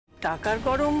টাকার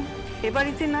গরম এ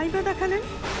বাড়িতে নাই বা দেখালেন?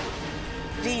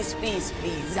 প্লিজ প্লিজ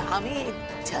প্লিজ, আমি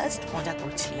জাস্ট মজা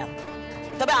করছিলাম।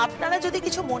 তবে আপনারা যদি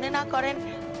কিছু মনে না করেন,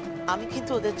 আমি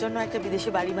কিন্তু ওদের জন্য একটা বিদেশি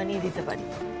বাড়ি বানিয়ে দিতে পারি।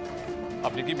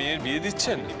 আপনি কি মেয়ের বিয়ে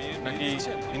দিচ্ছেন নাকি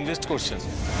ইনভেস্ট করছেন?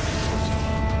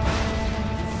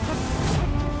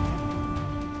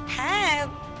 হ্যাঁ,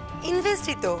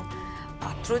 ইনভেস্টই তো।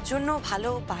 পাত্রর জন্য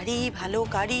ভালো বাড়ি, ভালো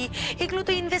গাড়ি, এগুলো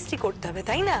তো ইনভেস্টই করতে হবে,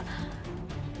 তাই না?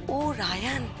 ও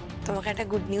রায়ান, তোমাকে একটা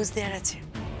গুড নিউজ দেওয়ার আছে।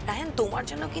 রায়ান, তোমার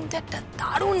জন্য কিন্তু একটা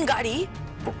দারুণ গাড়ি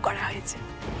বুক করা হয়েছে।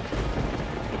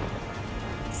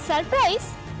 সারপ্রাইজ?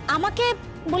 আমাকে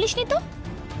বলিসনি তো?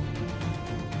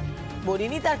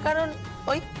 বলিনি, তার কারণ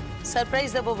ওই সারপ্রাইজ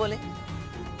দেবো বলে।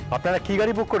 আপনারা কি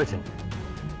গাড়ি বুক করেছেন?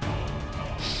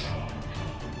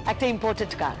 একটা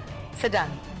ইম্পোর্টেড কার, সেডান।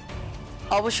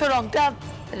 অবশ্য রংটা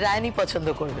রায়ানই পছন্দ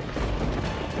করবে।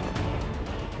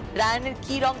 রায়ানের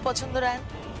কি রং পছন্দ রায়ান?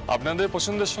 আপনাদের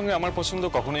পছন্দের সঙ্গে আমার পছন্দ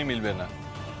কখনোই মিলবে না।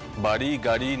 বাড়ি,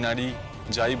 গাড়ি, নারী,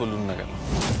 যাই বলুন না কেন।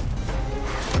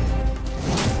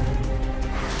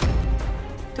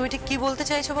 তুমি ঠিক কি বলতে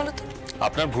চাইছো বলো তো?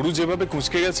 আপনার ভুরু যেভাবে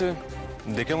কুঁচকে গেছে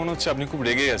দেখে মনে হচ্ছে আপনি খুব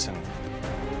রেগে গেছেন।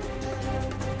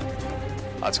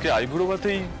 আজকে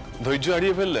আইবুড়োভাতেই ধৈর্য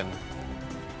হারিয়ে ফেললেন,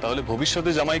 তাহলে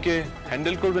ভবিষ্যতে জামাইকে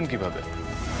হ্যান্ডেল করবেন কিভাবে?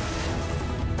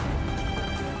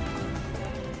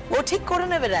 ও ঠিক করে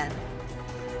নেবে রায়ান।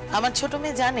 আমার ছোট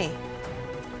মেয়ে জানে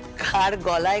কার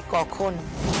গলায় কখন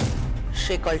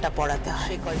শেকলটা পড়াতে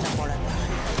হয়।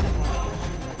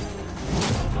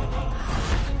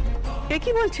 এ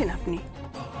কি বলছেন আপনি?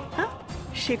 হ্যাঁ,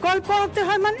 শেকল পরাতে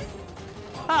হয় মানে?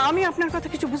 আমি আপনার কথা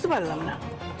কিছু বুঝতে পারলাম না।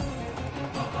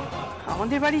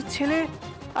 আমাদের বাড়ির ছেলে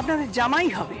আপনাদের জামাই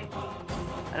হবে,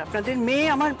 আর আপনাদের মেয়ে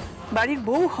আমার বাড়ির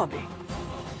বউ হবে।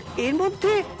 এর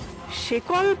মধ্যে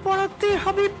শেকল পরাতে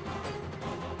হবে,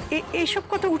 এইসব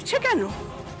কথা উঠছে কেন?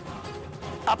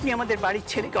 আপনি আমাদের বাড়ির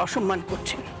ছেলেকে অসম্মান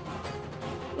করছেন।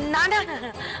 না না না,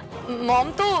 মম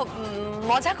তো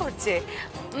মজা করছে।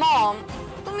 মম,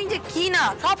 তুমি যে কি না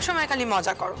সব সময় খালি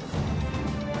মজা করো।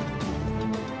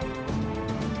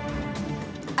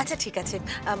 আচ্ছা ঠিক আছে,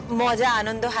 মজা,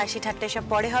 আনন্দ, হাসি ঠাট্টা সব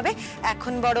পরে হবে।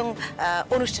 এখন বরং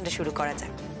অনুষ্ঠানটা শুরু করা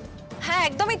যাক। হ্যাঁ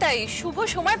একদমই তাই, শুভ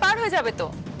সময় পার হয়ে যাবে তো।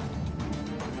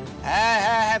 হ্যাঁ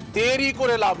হ্যাঁ হ্যাঁ, দেরি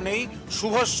করে লাভ নেই,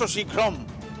 শুভস্য শীঘ্রম।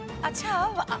 আচ্ছা,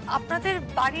 আপনাদের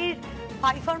বাড়ির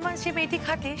পারফরম্যান্স যে মেয়েটি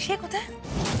খাটে সে কোথায়?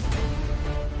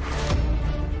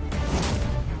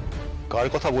 কার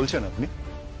কথা বলছেন আপনি?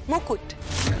 মুকুট।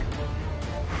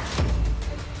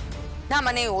 না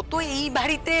মানে ও তো এই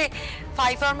বাড়িতে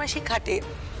পারফরম্যান্স খাটে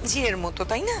ঝিয়ের মতো,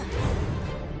 তাই না?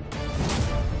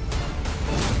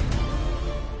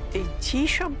 এই ঝি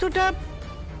শব্দটা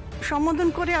সম্বোধন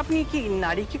করে আপনি কি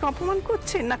নারীকে অপমান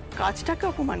করছেন না কাজটাকে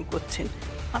অপমান করছেন?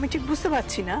 আমি ঠিক বুঝতে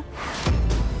পারছি না।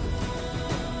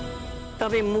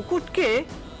 তবে মুকুটকে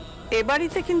এ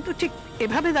বাড়িতে কিন্তু ঠিক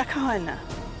এভাবে দেখা হয় না।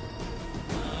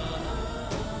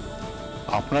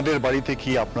 আপনাদের বাড়িতে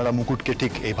কি আপনারা মুকুটকে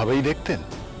ঠিক এইভাবেই দেখতেন?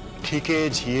 ঠিকে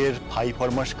ঝিয়ের ফাই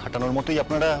ফরমাস খাটানোর মতোই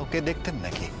আপনারা ওকে দেখতেন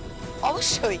নাকি?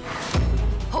 অবশ্যই,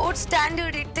 ওর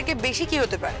স্ট্যান্ডার্ড এর থেকে বেশি কি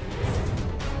হতে পারে?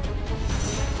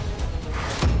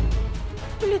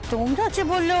 তোমরা যে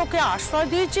বললে ওকে আশ্রয়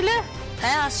দিয়েছিলে?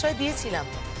 হ্যাঁ, আশ্রয় দিয়েছিলাম।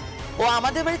 ও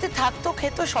আমাদের বাড়িতে থাকতো,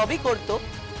 খেত, সবই করতো,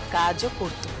 কাজও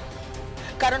করতো।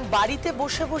 কারণ বাড়িতে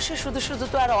বসে বসে শুধু শুধু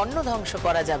তো আর অন্ন ধ্বংস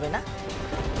করা যাবে না।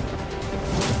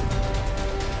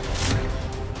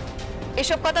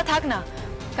 এসব কথা থাক না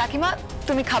কাকিমা,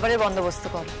 তুমি খাবারের বন্দোবস্ত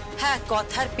করো। হ্যাঁ,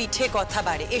 কথার পিঠে কথা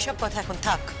বাড়ে, এসব কথা এখন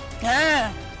থাক। হ্যাঁ,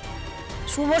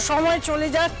 শুভ সময় চলে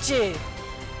যাচ্ছে।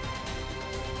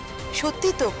 সত্যি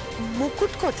তো,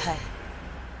 মুকুট কোথায়?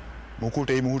 মুকুট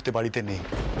এই মুহূর্তে বাড়িতে নেই।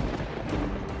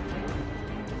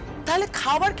 তাহলে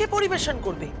খাবার কে পরিবেশন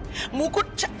করবে? মুকুট।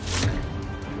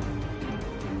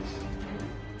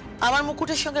 আমার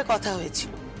মুকুটের সঙ্গে কথা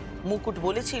হয়েছিল। মুকুট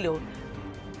বলেছিল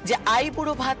যে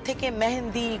আইবুড়োভাত থেকে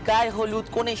মেহেন্দি, গায়ে হলুদ,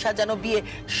 কোণে সাজানো, বিয়ে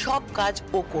সব কাজ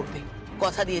ও করবে,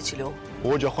 কথা দিয়েছিল।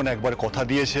 ও যখন একবার কথা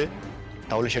দিয়েছে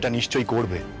তাহলে সেটা নিশ্চয়ই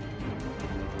করবে।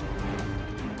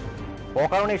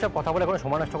 অকারণে এসব কথা বলে কোনো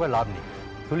সময় নষ্ট করে লাভ নেই।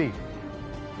 তুলি,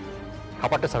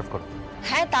 খাবারটা সার্ভ করো।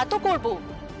 হ্যাঁ তা তো করব,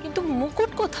 কিন্তু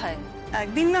মুকুট কোথায়?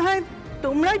 একদিন না হয়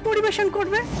তোমরাই পরিবেশন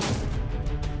করবে,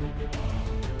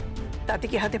 তাতে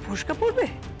কি হাতে ফোসকা পড়বে?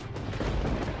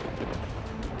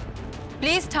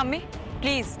 প্লিজ ঠাম্মি,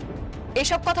 প্লিজ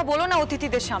এসব কথা বলো না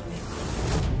অতিথিদের সামনে।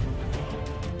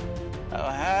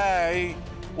 হ্যাঁ, এই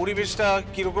পরিবেশটা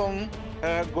কিরকম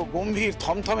গম্ভীর,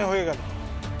 থমথমে হয়ে গেল।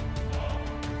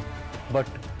 বাট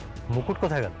মুকুট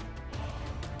কোথায় গেল?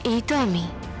 এই তো আমি।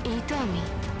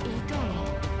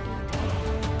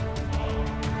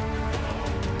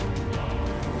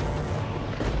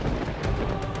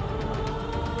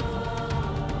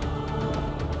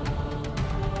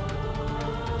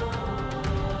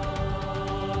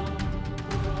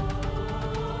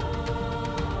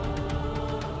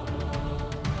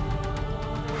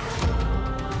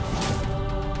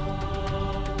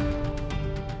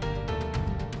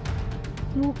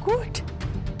 মুকুট?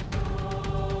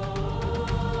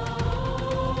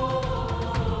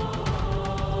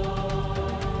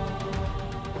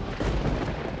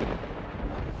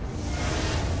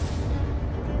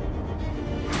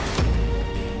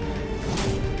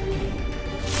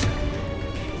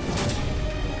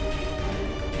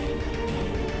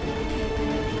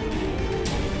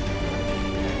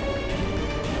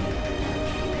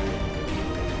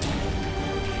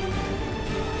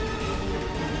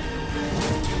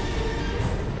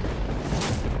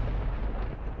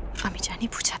 আমি জানি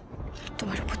পূজা,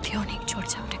 তোমার উপর দিয়ে অনেক জোর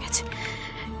চাপটে গেছে,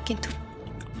 কিন্তু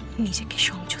নিজেকে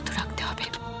সংযত রাখতে হবে,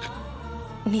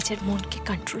 নিজের মনকে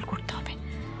কন্ট্রোল করতে হবে।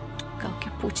 কাউকে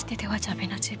বুঝতে দেওয়া যাবে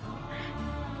না যে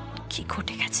কি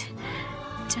ঘটে গেছে,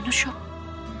 যেন সব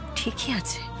ঠিকই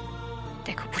আছে।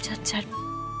 দেখো পূজা, যার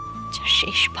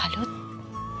শেষ ভালো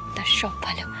তার সব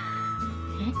ভালো।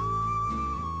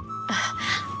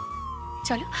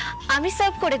 চলো, আমি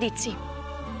সার্ভ করে দিচ্ছি।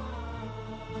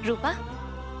 রূপা,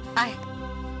 আয়।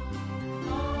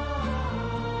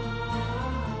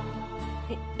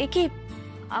 এ কি,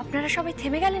 আপনারা সবাই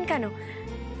থেমে গেলেন কেন?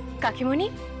 কাকিমণি,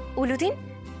 উলু দিন।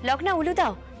 লগ্না, উলু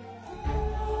দাও।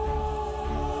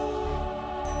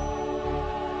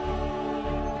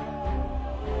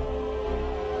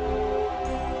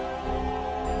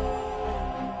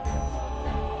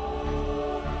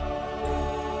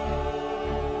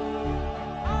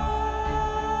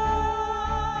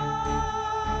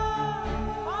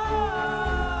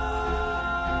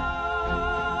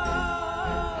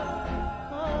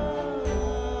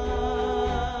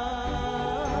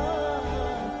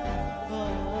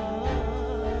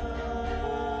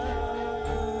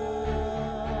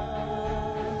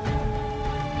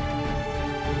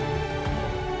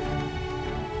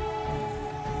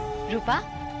 রূপা,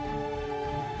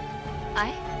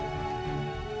 আয়।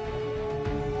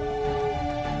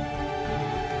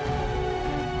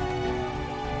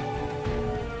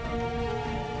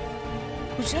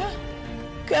 পূজা,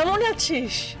 কেমন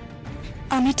আছিস?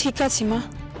 আমি ঠিক আছি মা।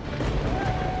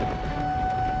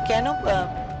 কেন,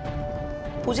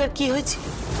 পূজার কি হয়েছে?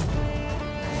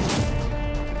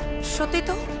 সত্যি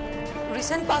তো,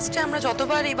 রিসেন্ট পাস্টে আমরা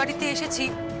যতবার এই বাড়িতে এসেছি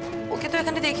ওকে তো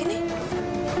এখানে দেখিনি।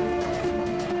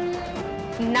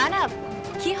 না না,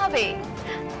 কি হবে,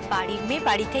 বাড়ির মেয়ে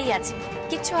বাড়িতেই আছে,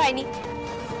 কিচ্ছু হয়নি।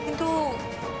 কিন্তু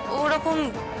ওরকম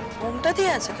ঘুমটা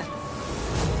দিয়ে আছে কেন?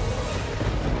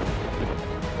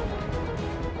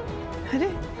 আরে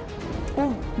ও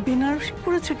বেনারসি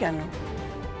পড়েছে কেন?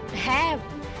 হ্যাঁ,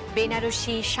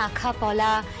 বেনারসি, শাখা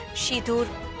পলা, সিঁদুর।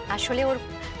 আসলে ওর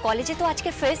কলেজে তো আজকে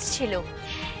ফেস্ট ছিল,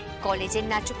 কলেজের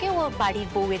নাটকে ও বাড়ির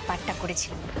বউয়ের পাঠটা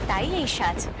করেছিল, তাই এই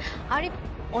সাজ। আরে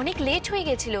অনেক লেট হয়ে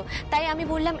গেছিল, তাই আমি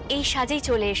বললাম এই সাজেই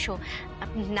চলে এসো,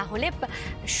 না হলে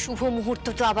শুভ মুহূর্ত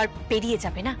তো আবার পেরিয়ে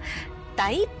যাবে না,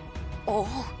 তাই। ও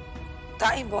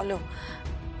তাই বলো,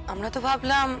 আমরা তো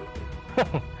ভাবলাম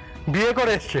বিয়ে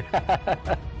করে এসছে।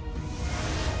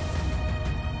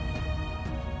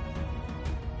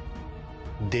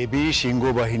 দেবী সিংহ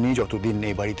বাহিনী যতদিন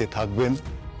এই বাড়িতে থাকবেন,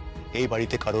 এই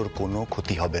বাড়িতে কারোর কোনো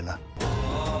ক্ষতি হবে না।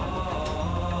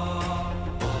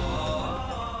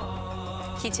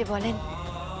 কি যে বলেন,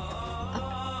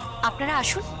 আপনারা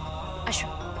আসুন,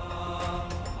 আসুন।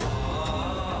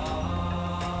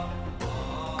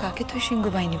 কাকে তুই সিংহ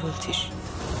বাহিনী বলছিস?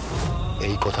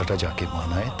 এই কথাটা যাকে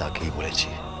মানায় তাকেই বলেছি,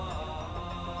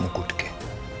 মুকুটকে।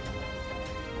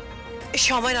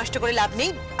 সময় নষ্ট করে লাভ নেই,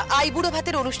 আইবুড়ো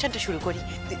ভাতের অনুষ্ঠানটা শুরু করি।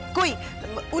 কই,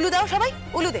 উলু দাও সবাই,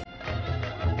 উলু দে।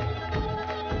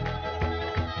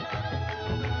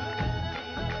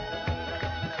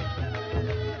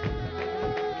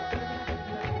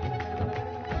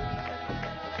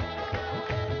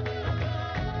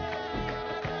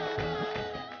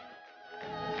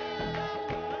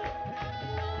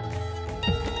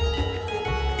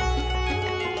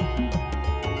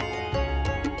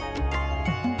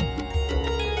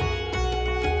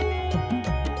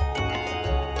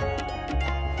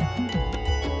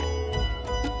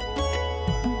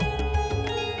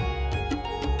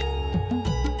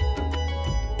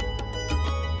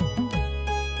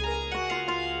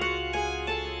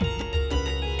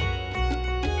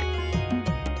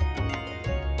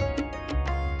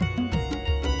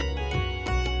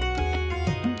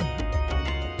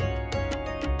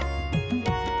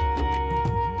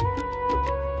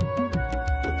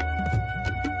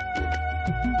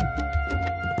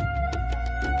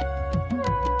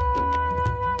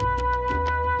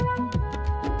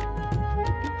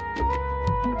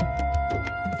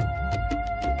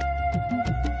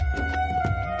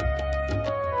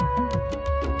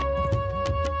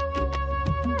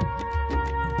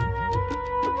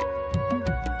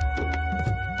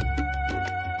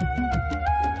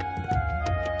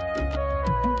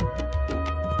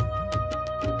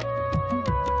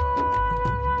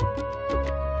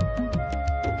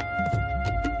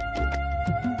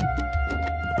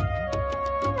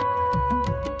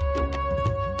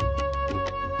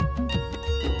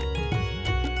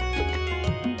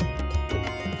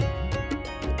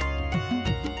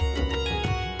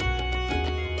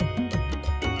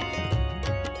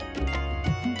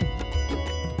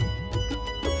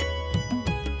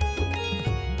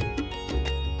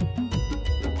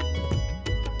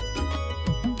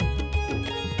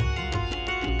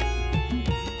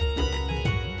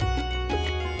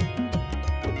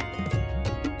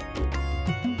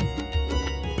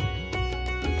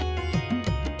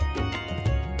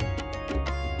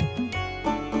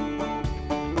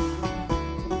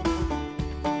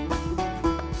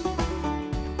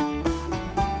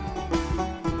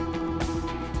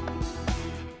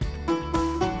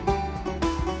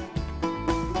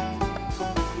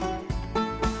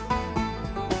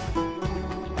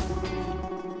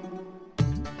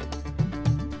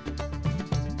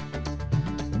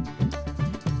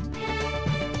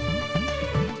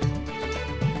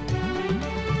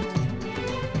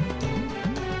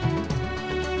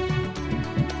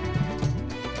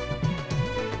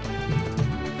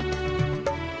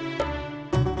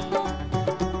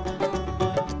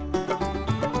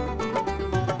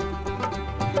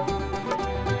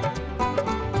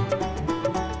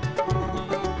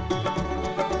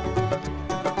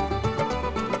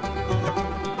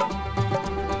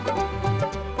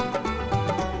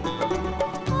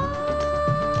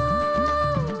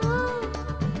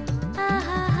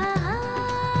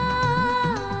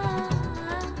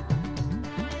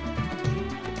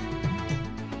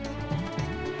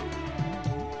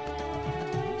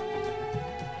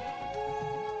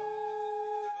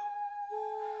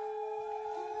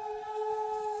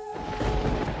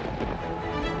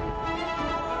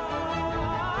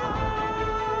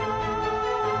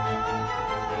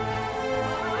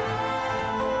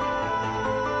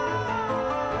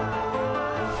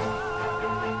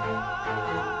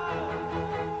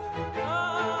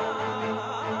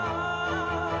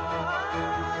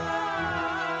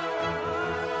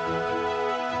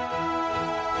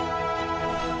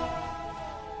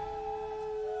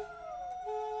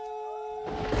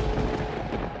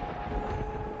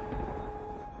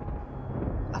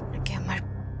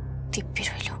 দিব্যি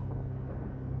রইল।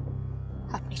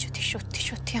 আপনি যদি সত্যি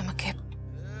সত্যি আমাকে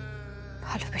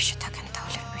ভালোবেসে থাকেন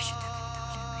তাহলে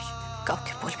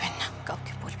কাউকে বলবেন না,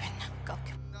 কাউকে বলবেন না,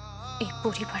 কাউকে। এই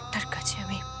পরিবারটার কাছে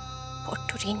আমি বড্ড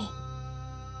ঋণী।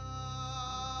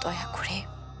 দয়া করে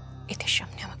এদের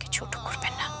সামনে আমাকে ছোট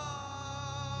করবেন না।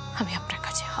 আমি আপনার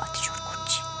কাছে হাত জোড়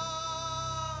করছি,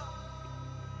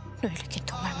 নইলে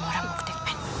কিন্তু আমার মরা মুখ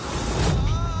দেখবেন।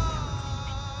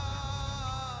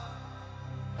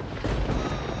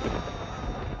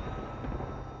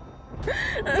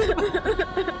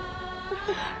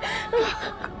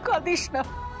 কাঁদিস না,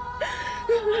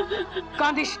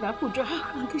 কাঁদিস না পূজা,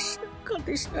 কাঁদিস না,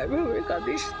 কাঁদিস না, এভাবে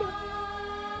কাঁদিস না,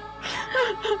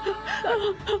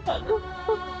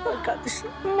 কাঁদিস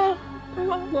না।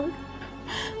 মা,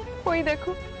 ওই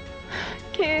দেখো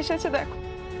কে এসেছে, দেখো।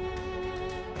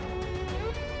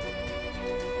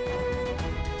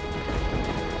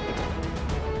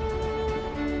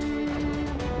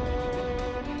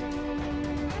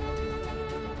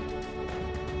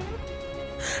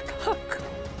 থাক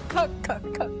থাক থাক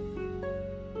থাক,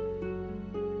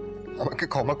 আমাকে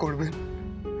ক্ষমা করবেন,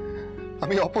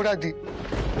 আমি অপরাধী।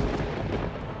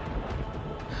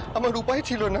 আমার উপায়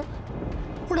ছিল না,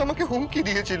 ওরা আমাকে হুমকি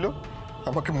দিয়েছিল,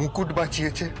 আমাকে মুকুট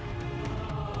বাঁচিয়েছে।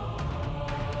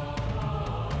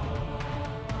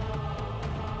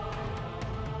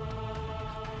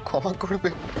 ক্ষমা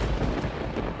করবেন।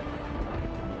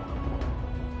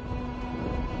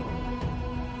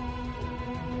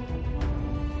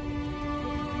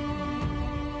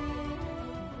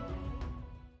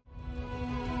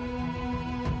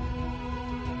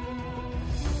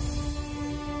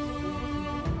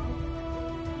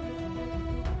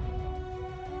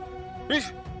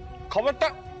 খবরটা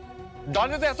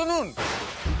ডালেতে এত নুন।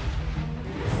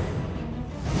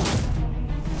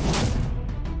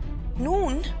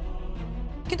 নুন?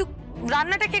 কিন্তু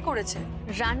রান্নাটা কে করেছে?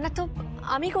 রান্না তো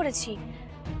আমি করেছি।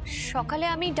 সকালে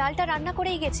আমি ডালটা রান্না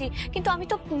করেই গেছি, কিন্তু আমি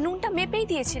তো নুনটা মেপেই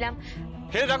দিয়েছিলাম।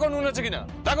 হে দেখো নুন আছে কিনা,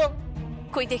 দেখো।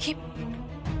 কই দেখি।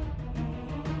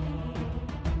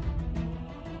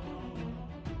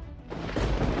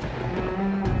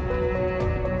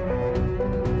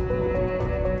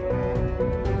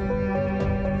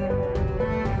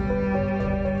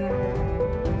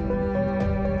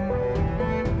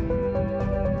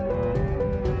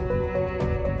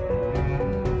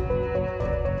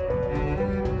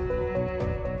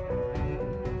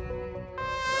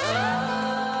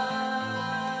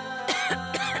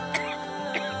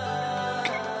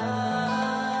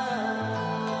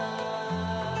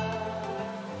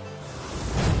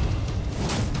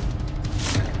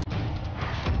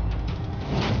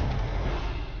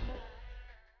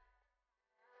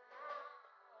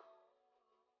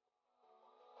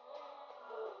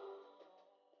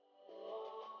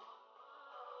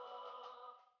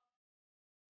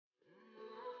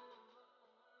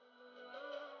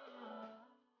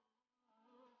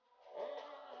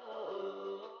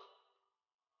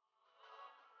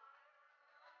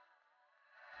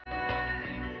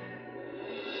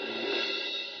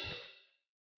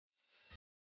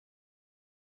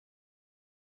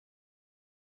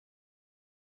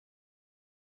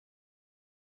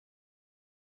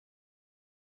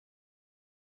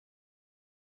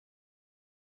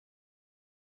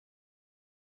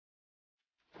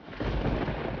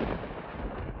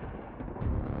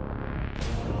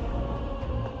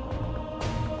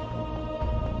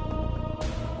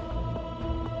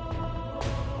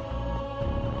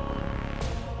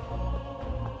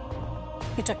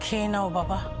 এটা খেয়ে নাও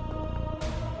বাবা।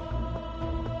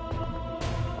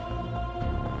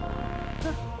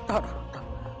 ধরো,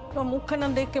 মুখখানা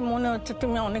দেখে মনে হচ্ছে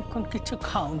তুমি অনেকক্ষণ কিছু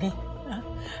খাওনি।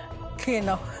 খেয়ে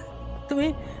নাও। তুমি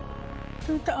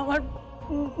তো আমার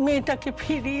মেয়েটাকে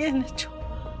ফিরিয়ে এনেছো।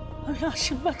 আমি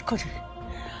আশীর্বাদ করি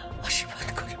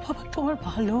বাবা, তোমার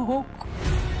ভালো হোক।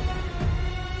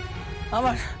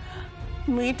 আমার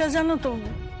মেয়েটা জানো তো,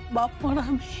 বাপ মারা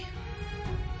মেয়ে,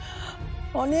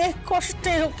 অনেক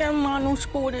কষ্টে ওকে মানুষ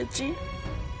করেছি,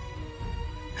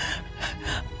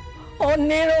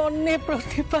 অন্যে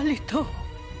প্রতিপালিত।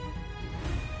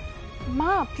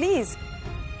 মা প্লিজ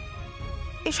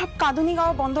এসব কাঁদুনি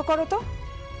গাওয়া বন্ধ করো তো,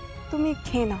 তুমি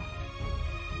খেয়ে নাও।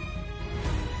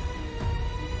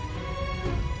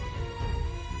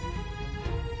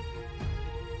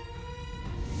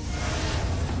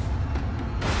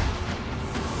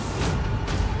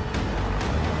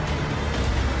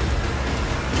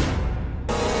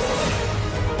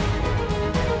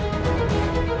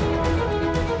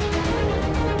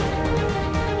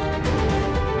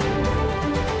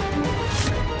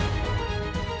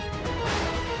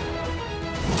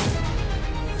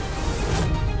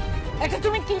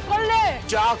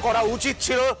 যা করা উচিত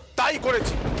ছিল তাই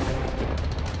করেছি।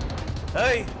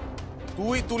 এই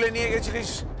তুই তুলে নিয়ে গেছিলিস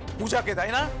পূজাকে,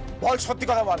 তাই না? বল, সত্যি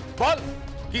কথা বল। বল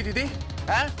কি দিদি,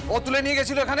 হ্যাঁ ও তুলে নিয়ে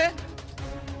গেছিল এখানে?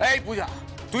 এই পূজা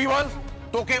তুই বল,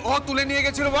 তোকে ও তুলে নিয়ে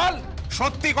গেছিল, বল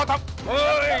সত্যি কথা।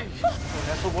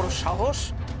 এত বড় সাহস,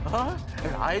 হ্যাঁ?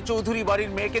 রায় চৌধুরী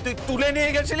বাড়ির মেয়েকে তুই তুলে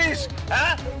নিয়ে গেছিলিস,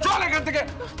 হ্যাঁ? চল এখান থেকে।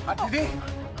 আর দিদি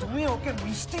তুমি ওকে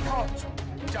মিষ্টি খাওয়াচ্ছ,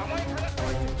 জামাই খাওয়া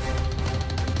খাওয়াচ্ছ।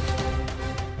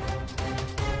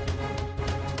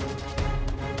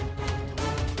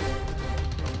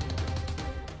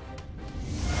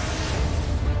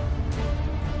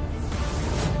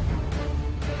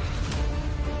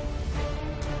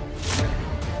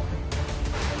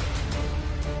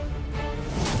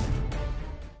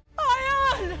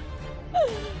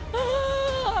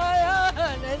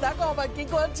 দেখো আমার কি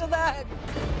করছে, দেখ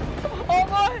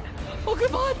ওকে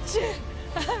মারছে,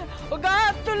 ও গায়ে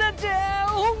হাত তুলেছে,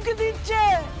 হুমকি দিচ্ছে,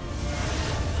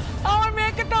 আমার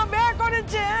মেয়েকে তো বিয়ে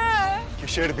করেছে।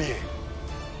 কিসের বিয়ে?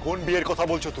 কোন বিয়ের কথা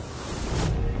বলছো তুমি?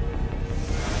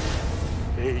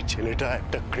 এই ছেলেটা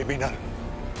একটা ক্রিমিনাল।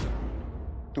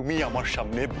 তুমি আমার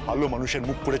সামনে ভালো মানুষের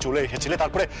মুখ করে চলে এসেছিলে,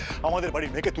 তারপরে আমাদের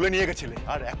বাড়ির মেয়েকে তুলে নিয়ে গেছিলে,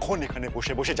 আর এখন এখানে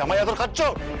বসে বসে জামাই আদর খাচ্ছ।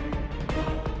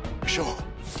 এসো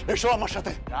এসো আমার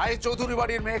সাথে। রায় চৌধুরী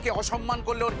বাড়ির মেয়েকে অসম্মান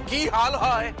করলে ওর কি হাল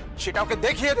হয় সেটা ওকে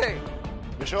দেখিয়ে দে।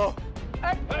 এসো।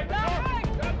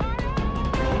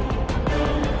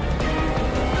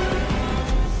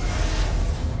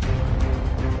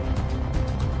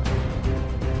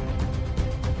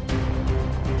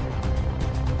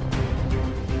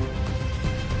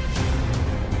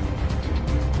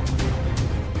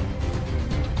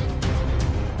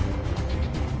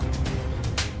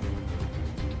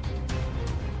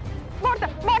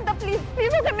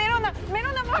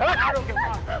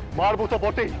 মারবো তো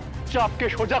বটেই, চাপকে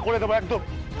সোজা করে দেবো একদম।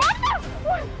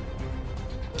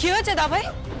 কি হয়েছে দাভাই?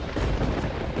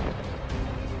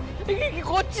 কি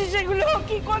করছিস এগুলো?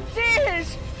 কি করছিস?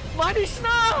 মারিস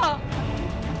না।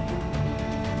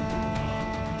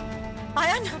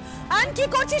 আয়ান, আয়ান কি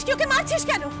করছিস? কি ওকে মারছিস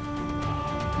কেন?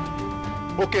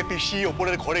 ওকে পিসি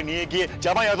ওপরের ঘরে নিয়ে গিয়ে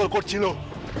জামাই আদর করছিল।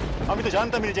 আমি তো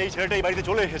জানতামই যে এই ছেলেটা এই বাড়িতে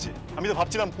চলে এসেছে। আমি তো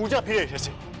ভাবছিলাম পূজা ফিরে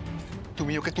এসেছে।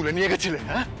 তুমি ওকে তুলে নিয়ে গেছিলে,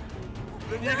 হ্যাঁ?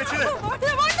 নিয়ে গেছিলে।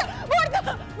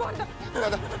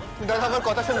 দাদা দাদা আমার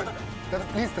কথা শুনুন দাদা,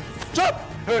 প্লিজ। চুপ!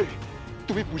 এই,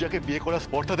 তুমি পূজাকে বিয়ে করার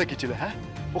স্পর্ধাতে কি ছিলে, হ্যাঁ?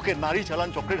 ওকে নারী চালান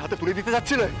চক্রের হাতে তুলে দিতে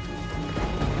যাচ্ছিলে।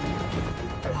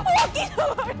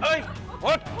 এই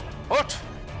ওঠ ওঠ,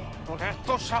 তোর এত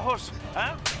সাহস,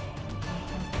 হ্যাঁ?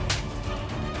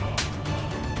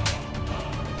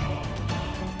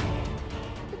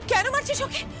 কেন মারছিস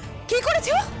ওকে? কি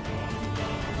করেছে ও?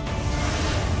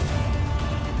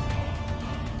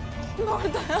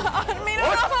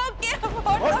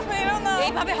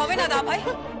 এইভাবে হবে না দা ভাই,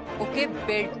 ওকে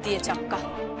বেল্ট দিয়ে চাপকা,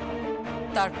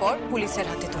 তারপর পুলিশের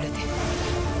হাতে তুলে দে।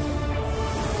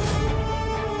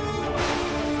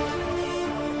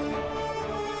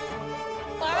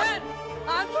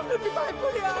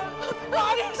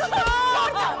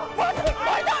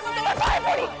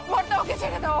 ওকে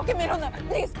ছেড়ে দাও, ওকে মেরো না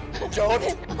প্লিজ।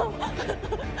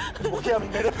 ওকে আমি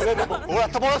মেরে ফেলে দেবো। ও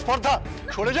এত বড় স্পর্ধা,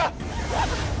 সরে যা।